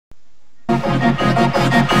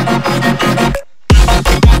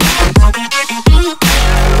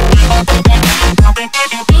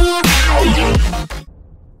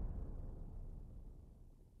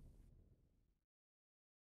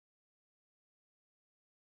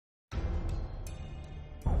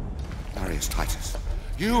Titus,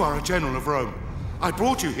 you are a general of Rome. I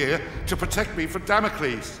brought you here to protect me from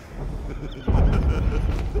Damocles.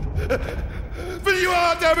 But you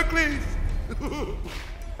are Damocles!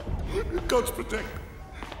 God's protect.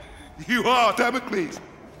 You are Damocles!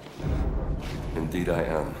 Indeed I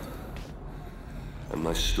am. And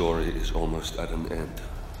my story is almost at an end.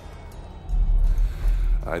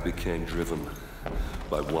 I became driven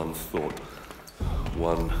by one thought,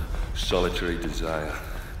 one solitary desire.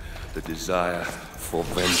 The desire for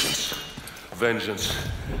vengeance. Vengeance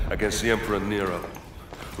against the Emperor Nero,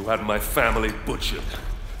 who had my family butchered.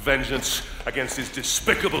 Vengeance against his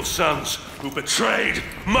despicable sons, who betrayed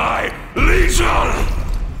my legion!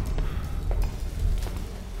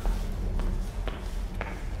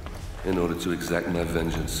 In order to exact my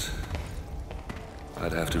vengeance,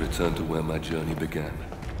 I'd have to return to where my journey began.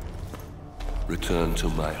 Return to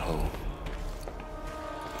my home.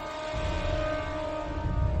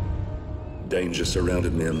 Danger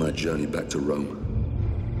surrounded me on my journey back to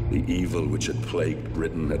Rome. The evil which had plagued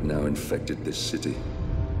Britain had now infected this city.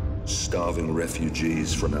 Starving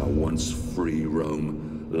refugees from our once free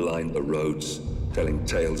Rome lined the roads, telling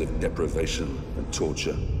tales of deprivation and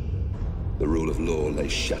torture. The rule of law lay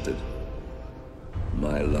shattered.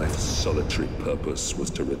 My life's solitary purpose was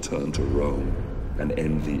to return to Rome and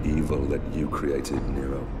end the evil that you created,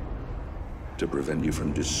 Nero. To prevent you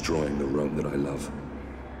from destroying the Rome that I love,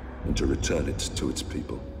 and to return it to its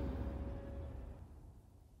people.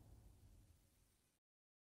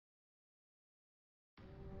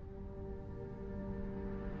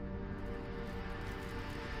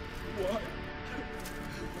 Why?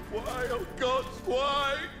 Why, oh gods,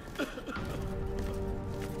 why?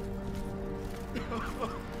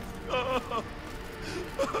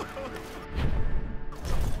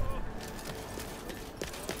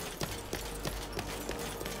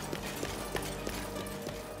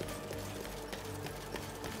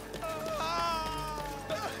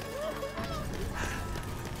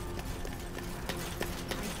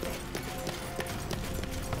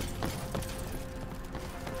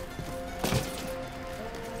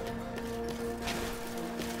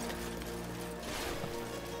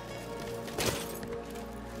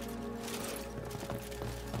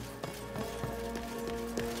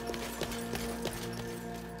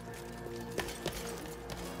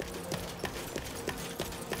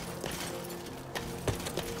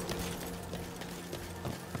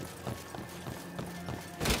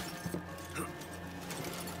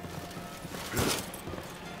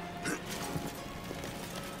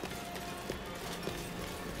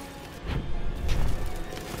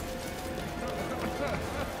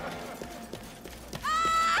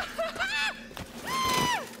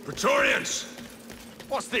 Praetorians!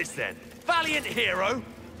 What's this then? Valiant hero?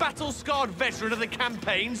 Battle-scarred veteran of the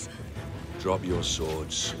campaigns? Drop your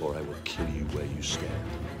swords, or I will kill you where you stand.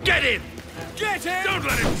 Get him! Get him! Don't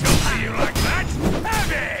let him talk to you like that!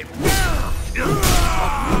 Have him! Go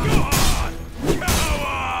on! Go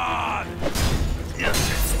on!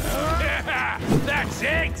 That's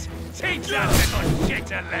it! Teach that little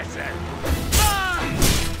shit a lesson!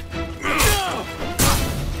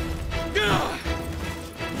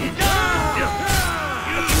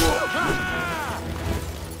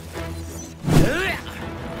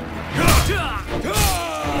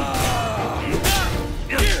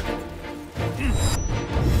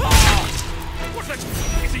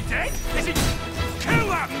 Is he dead? Is he... Kill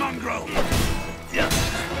that mongrel!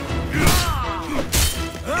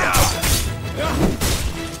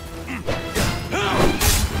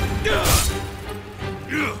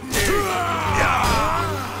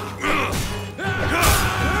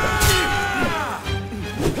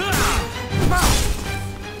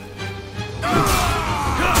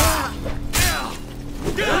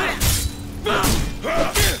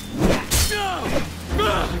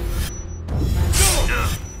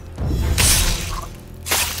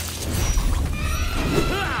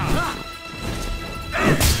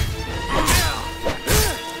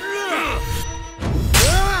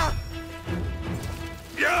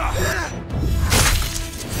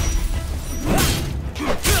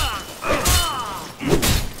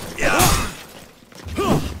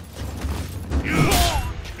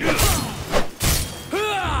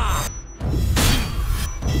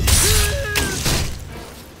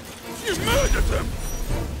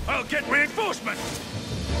 I'll get reinforcements!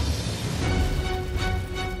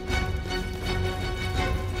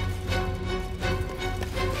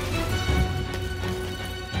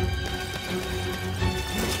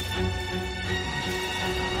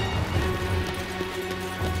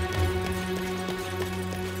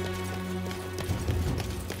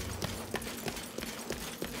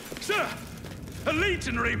 A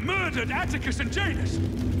legionary murdered Atticus and Janus!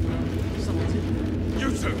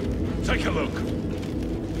 You two, take a look.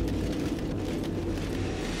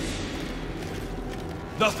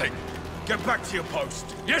 Nothing. Get back to your post.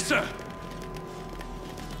 Yes, sir!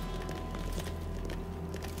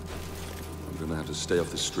 I'm gonna have to stay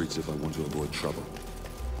off the streets if I want to avoid trouble.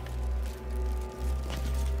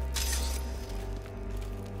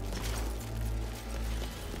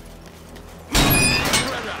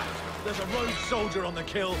 There's a rogue soldier on the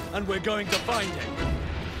kill, and we're going to find him.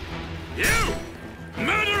 You!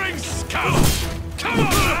 Murdering scum! Come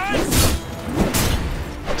on, lads!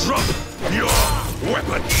 Drop your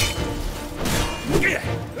weapon!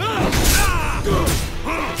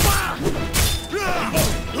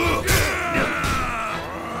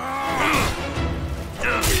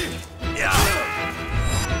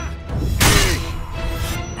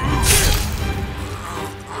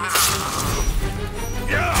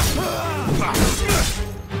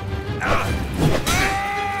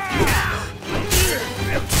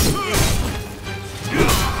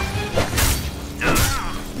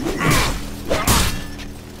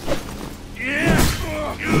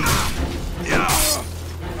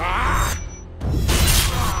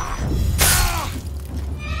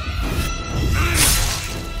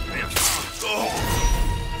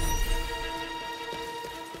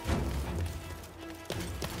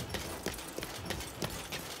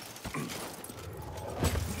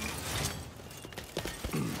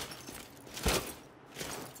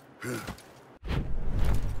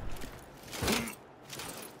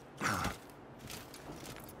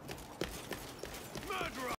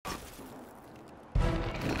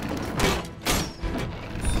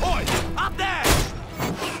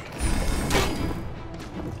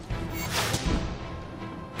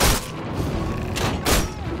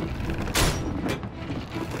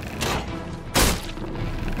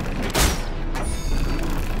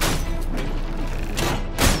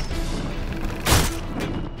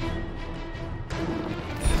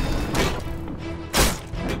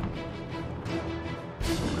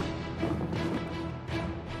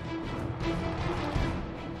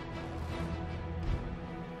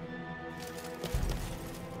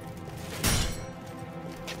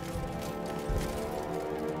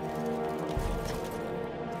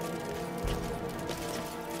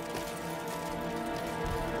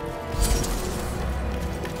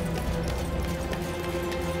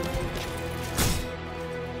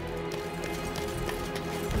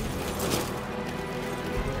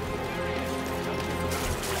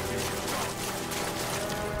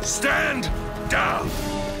 Stand down!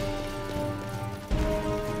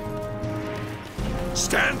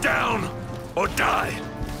 Stand down or die!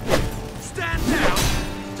 Stand down?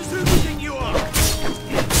 Just who do you think you are?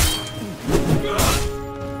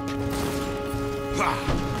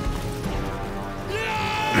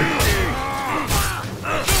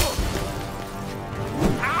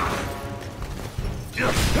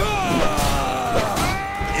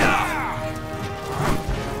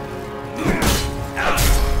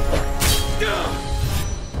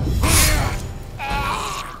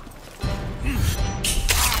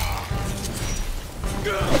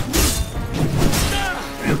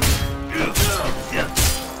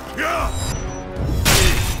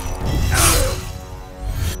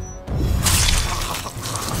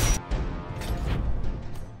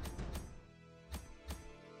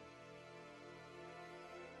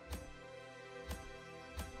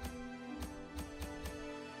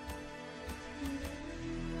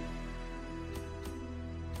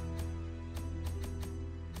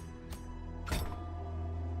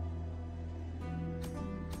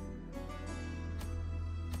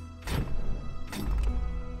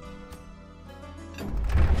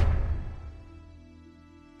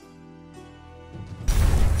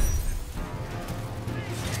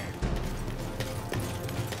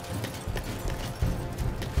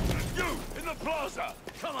 Plaza!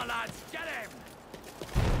 Come on, lads, get him!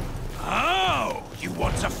 Oh, you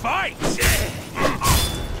want to fight?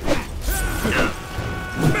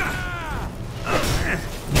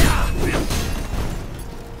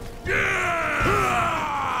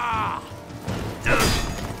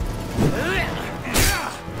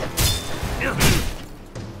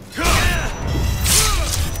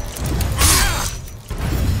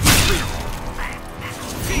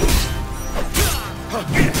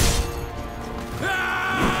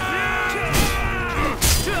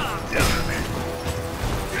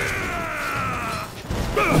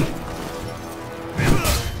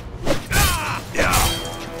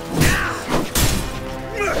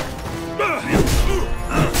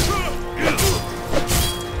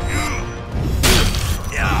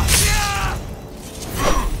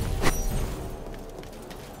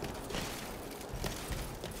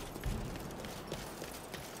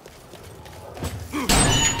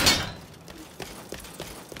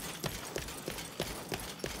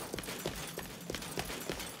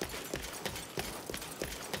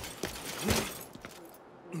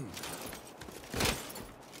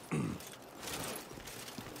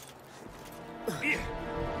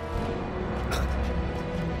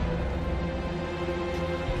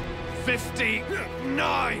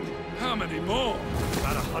 69! How many more?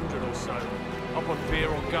 About 100 or so. Up on Beer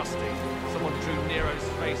or Gusty, someone drew Nero's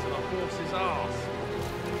face on a horse's arse.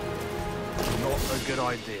 Not a good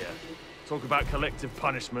idea. Talk about collective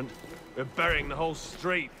punishment. We're burying the whole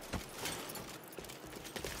street.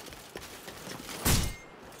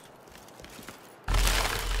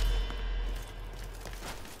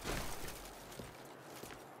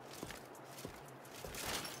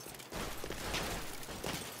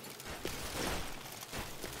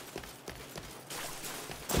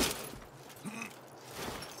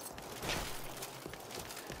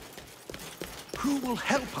 Who will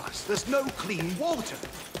help us? There's no clean water,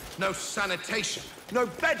 no sanitation, no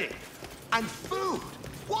bedding, and food.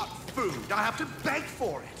 What food? I have to beg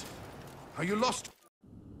for it. Are you lost?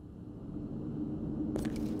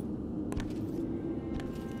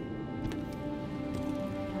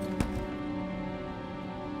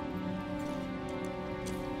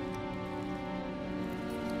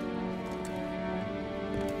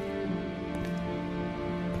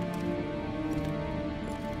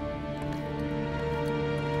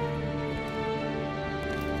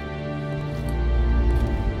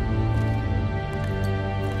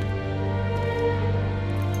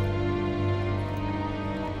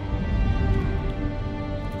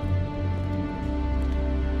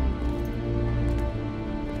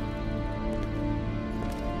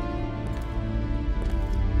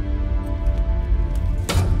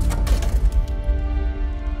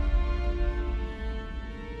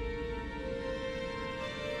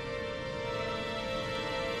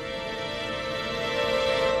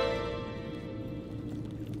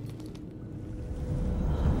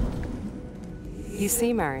 You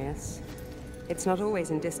see, Marius, it's not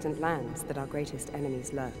always in distant lands that our greatest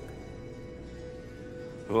enemies lurk.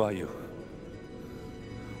 Who are you?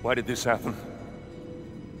 Why did this happen?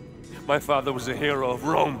 My father was a hero of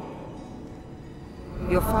Rome.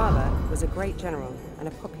 Your father was a great general and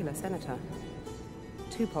a popular senator.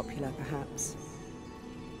 Too popular, perhaps.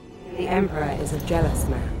 The Emperor is a jealous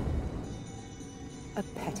man. A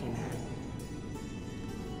petty man.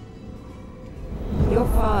 Your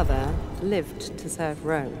father lived to serve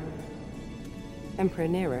Rome. Emperor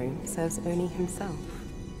Nero serves only himself.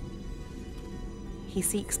 He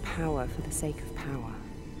seeks power for the sake of power.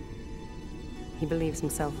 He believes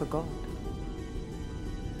himself a god.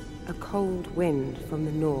 A cold wind from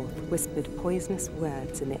the north whispered poisonous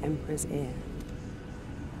words in the Emperor's ear.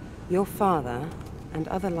 Your father and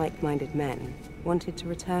other like-minded men wanted to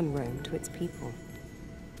return Rome to its people.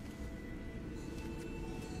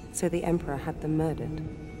 So the Emperor had them murdered.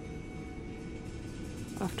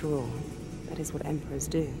 After all, that is what emperors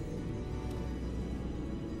do.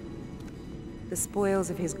 The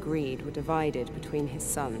spoils of his greed were divided between his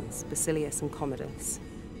sons, Basilius and Commodus.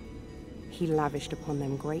 He lavished upon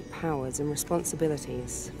them great powers and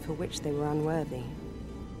responsibilities for which they were unworthy.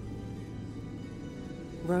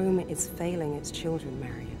 Rome is failing its children,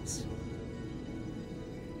 Marius.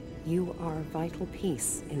 You are a vital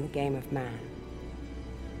piece in the game of man.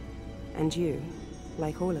 And you,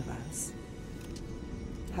 like all of us,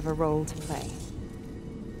 have a role to play.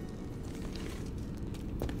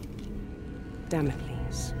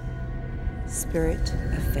 Damocles, spirit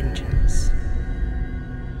of vengeance.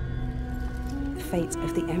 The fate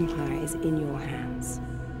of the Empire is in your hands.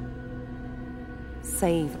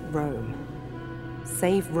 Save Rome.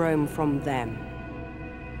 Save Rome from them.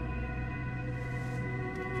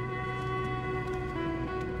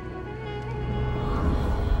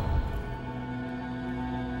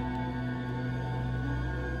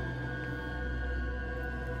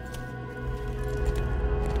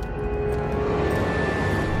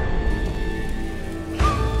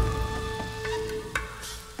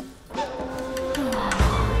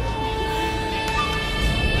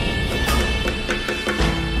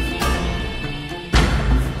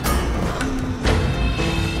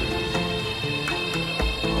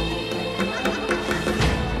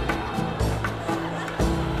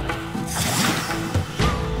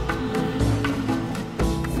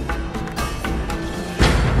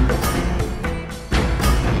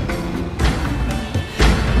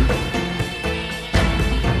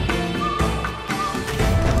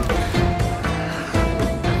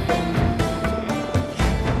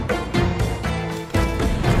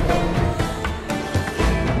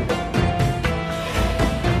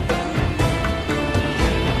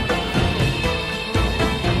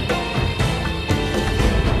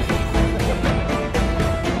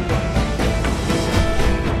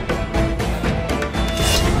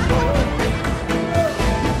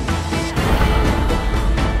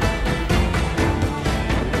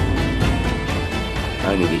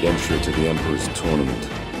 I needed entry to the Emperor's tournament.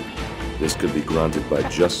 This could be granted by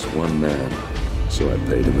just one man, so I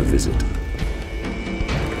paid him a visit.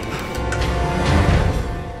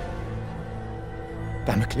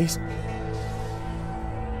 Damocles?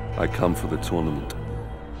 I come for the tournament.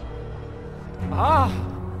 Ah!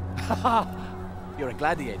 You're a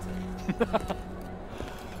gladiator.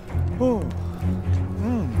 Oh.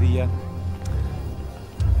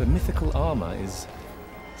 The mythical armor is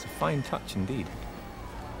a fine touch indeed.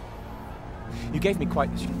 You gave me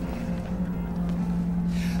quite the show.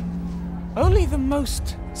 Only the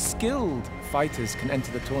most skilled fighters can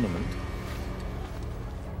enter the tournament.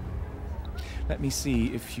 Let me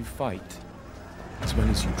see if you fight as well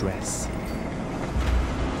as you dress.